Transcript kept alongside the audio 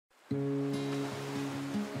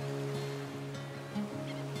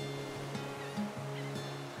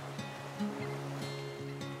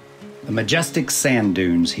The majestic sand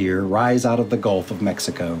dunes here rise out of the Gulf of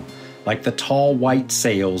Mexico like the tall white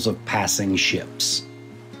sails of passing ships.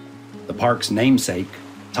 The park's namesake,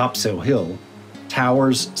 Topsail Hill,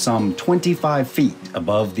 towers some 25 feet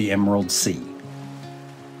above the Emerald Sea.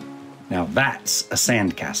 Now that's a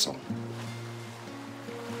sandcastle.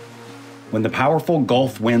 When the powerful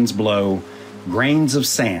Gulf winds blow, grains of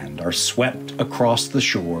sand are swept across the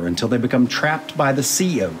shore until they become trapped by the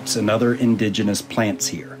sea oats and other indigenous plants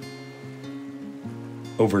here.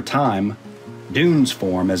 Over time, dunes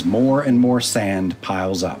form as more and more sand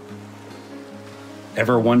piles up.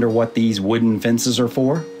 Ever wonder what these wooden fences are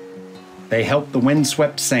for? They help the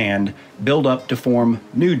windswept sand build up to form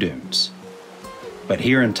new dunes. But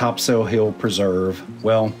here in Topsail Hill Preserve,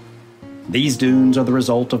 well, these dunes are the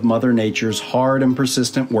result of Mother Nature's hard and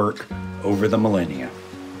persistent work over the millennia.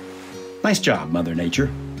 Nice job, Mother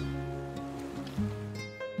Nature.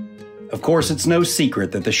 Of course, it's no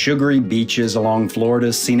secret that the sugary beaches along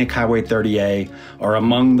Florida's scenic Highway 30A are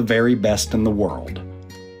among the very best in the world.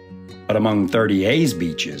 But among 30A's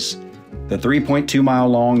beaches, the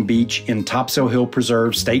 3.2-mile-long beach in Topsail Hill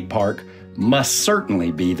Preserve State Park must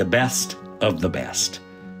certainly be the best of the best,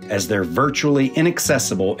 as they're virtually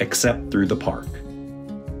inaccessible except through the park.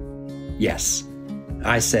 Yes,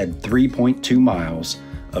 I said 3.2 miles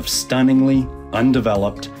of stunningly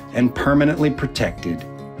undeveloped and permanently protected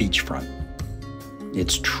beachfront.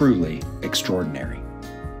 It's truly extraordinary.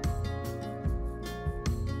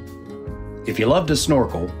 If you love to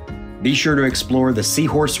snorkel, be sure to explore the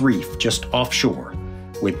Seahorse Reef just offshore,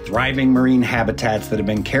 with thriving marine habitats that have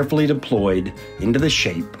been carefully deployed into the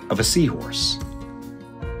shape of a seahorse.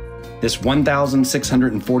 This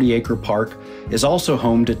 1,640-acre park is also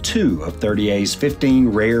home to 2 of 30A's 15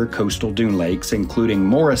 rare coastal dune lakes, including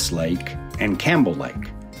Morris Lake and Campbell Lake.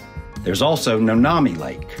 There's also Nonami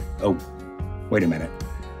Lake. Oh, wait a minute.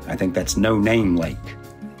 I think that's No Name Lake.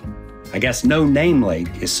 I guess No Name Lake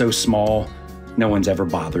is so small, no one's ever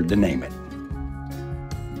bothered to name it.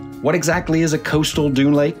 What exactly is a coastal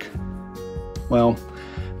dune lake? Well,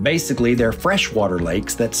 basically they're freshwater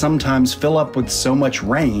lakes that sometimes fill up with so much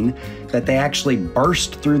rain that they actually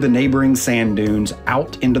burst through the neighboring sand dunes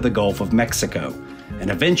out into the Gulf of Mexico, and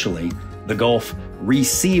eventually the Gulf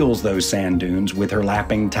reseals those sand dunes with her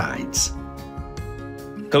lapping tides.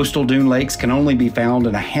 Coastal dune lakes can only be found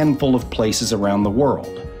in a handful of places around the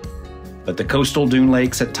world. But the coastal dune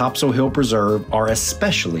lakes at Topsail Hill Preserve are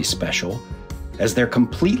especially special as they're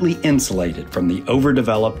completely insulated from the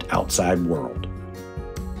overdeveloped outside world.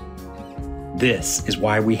 This is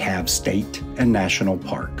why we have state and national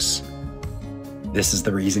parks. This is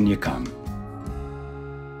the reason you come.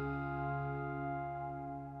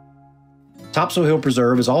 Topsail Hill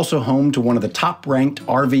Preserve is also home to one of the top-ranked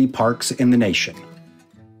RV parks in the nation.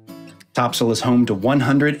 Topsail is home to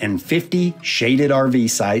 150 shaded RV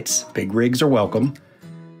sites. Big rigs are welcome.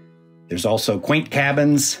 There's also quaint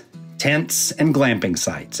cabins, tents, and glamping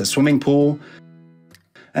sites, a swimming pool,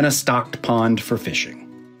 and a stocked pond for fishing.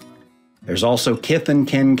 There's also Kith and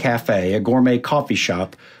Kin Cafe, a gourmet coffee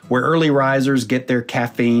shop where early risers get their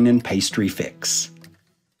caffeine and pastry fix.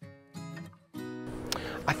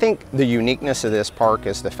 I think the uniqueness of this park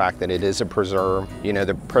is the fact that it is a preserve. You know,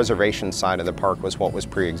 the preservation side of the park was what was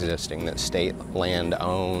pre-existing, that state land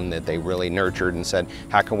owned, that they really nurtured and said,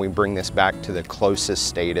 how can we bring this back to the closest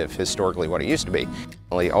state of historically what it used to be?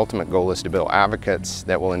 The ultimate goal is to build advocates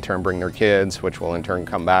that will in turn bring their kids, which will in turn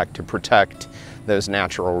come back to protect those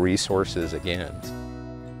natural resources again.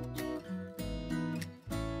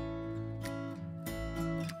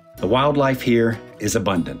 The wildlife here is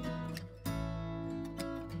abundant.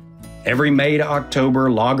 Every May to October,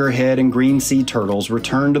 loggerhead and green sea turtles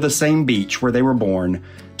return to the same beach where they were born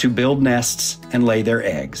to build nests and lay their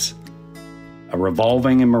eggs. A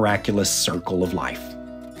revolving and miraculous circle of life.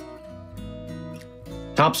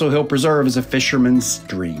 Topsail Hill Preserve is a fisherman's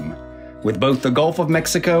dream, with both the Gulf of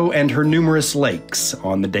Mexico and her numerous lakes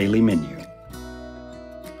on the daily menu.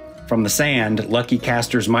 From the sand, lucky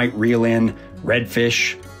casters might reel in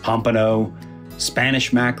redfish, pompano,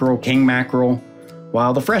 Spanish mackerel, king mackerel,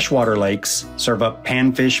 while the freshwater lakes serve up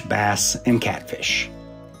panfish, bass, and catfish.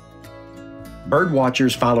 Bird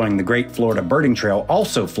watchers following the Great Florida Birding Trail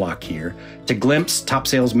also flock here to glimpse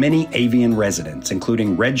Topsail's many avian residents,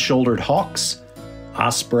 including red-shouldered hawks,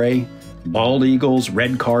 osprey, bald eagles,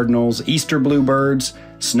 red cardinals, Easter bluebirds,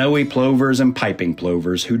 snowy plovers, and piping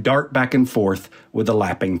plovers who dart back and forth with the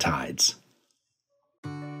lapping tides.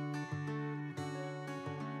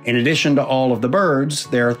 In addition to all of the birds,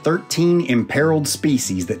 there are 13 imperiled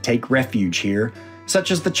species that take refuge here, such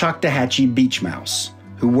as the Choctawhatchee beach mouse,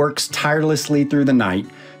 who works tirelessly through the night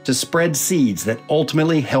to spread seeds that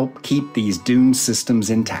ultimately help keep these dune systems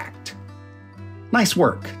intact. Nice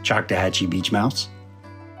work, Choctawhatchee beach mouse.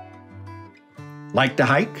 Like to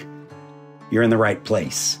hike? You're in the right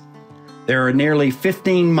place. There are nearly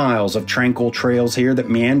 15 miles of tranquil trails here that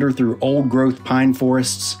meander through old-growth pine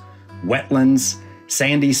forests, wetlands,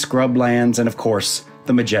 sandy scrublands, and of course,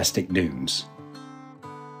 the majestic dunes.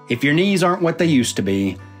 If your knees aren't what they used to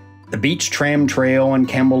be, the Beach Tram Trail and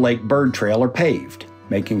Campbell Lake Bird Trail are paved,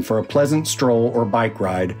 making for a pleasant stroll or bike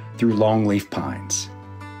ride through longleaf pines.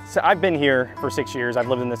 So I've been here for 6 years. I've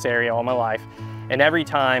lived in this area all my life, and every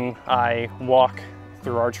time I walk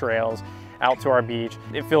through our trails out to our beach,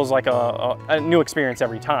 it feels like a new experience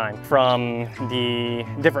every time, from the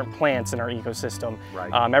different plants in our ecosystem.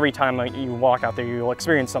 Right. Every time you walk out there, you'll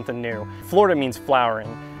experience something new. Florida means flowering,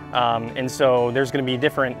 and so there's going to be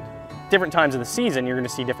different times of the season, you're going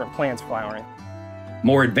to see different plants flowering.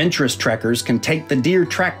 More adventurous trekkers can take the Deer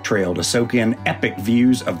Track Trail to soak in epic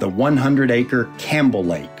views of the 100-acre Campbell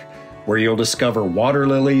Lake, where you'll discover water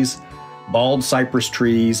lilies, bald cypress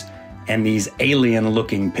trees, and these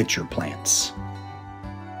alien-looking pitcher plants.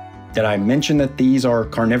 Did I mention that these are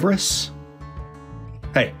carnivorous?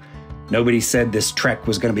 Hey, nobody said this trek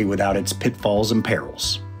was going to be without its pitfalls and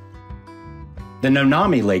perils. The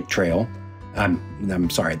Nonami Lake Trail,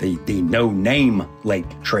 the No Name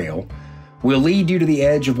Lake Trail, will lead you to the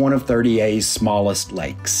edge of one of 30A's smallest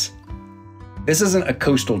lakes. This isn't a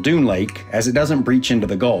coastal dune lake, as it doesn't breach into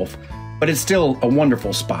the Gulf, but it's still a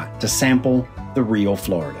wonderful spot to sample the real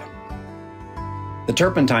Florida. The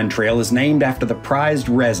Turpentine Trail is named after the prized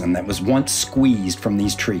resin that was once squeezed from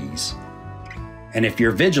these trees. And if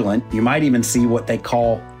you're vigilant, you might even see what they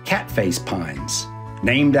call catface pines,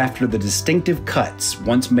 named after the distinctive cuts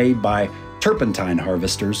once made by turpentine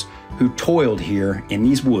harvesters who toiled here in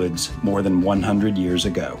these woods more than 100 years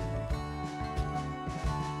ago.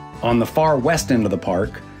 On the far west end of the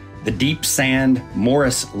park, the deep sand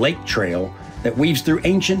Morris Lake Trail that weaves through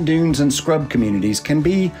ancient dunes and scrub communities can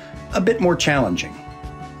be a bit more challenging.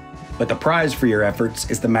 But the prize for your efforts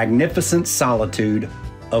is the magnificent solitude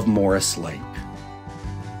of Morris Lake.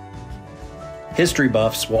 History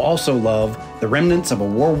buffs will also love the remnants of a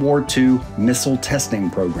World War II missile testing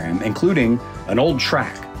program, including an old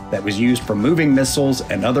track that was used for moving missiles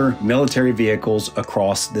and other military vehicles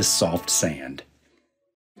across this soft sand.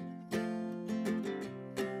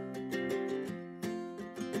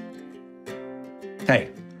 Hey,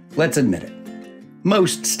 let's admit it.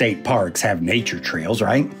 Most state parks have nature trails,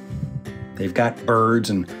 right? They've got birds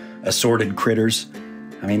and assorted critters.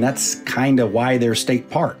 I mean, that's kind of why they're state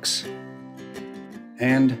parks.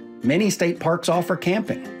 And many state parks offer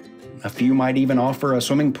camping. A few might even offer a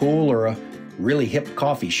swimming pool or a really hip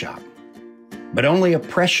coffee shop. But only a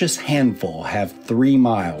precious handful have 3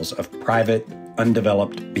 miles of private,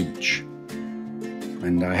 undeveloped beach.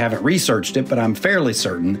 And I haven't researched it, but I'm fairly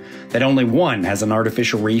certain that only one has an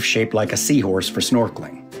artificial reef shaped like a seahorse for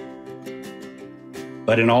snorkeling.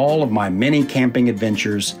 But in all of my many camping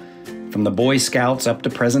adventures, from the Boy Scouts up to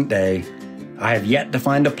present day, I have yet to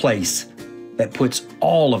find a place that puts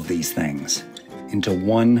all of these things into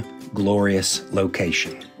one glorious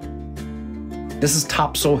location. This is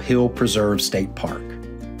Topsail Hill Preserve State Park.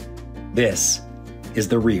 This is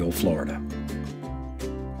the real Florida.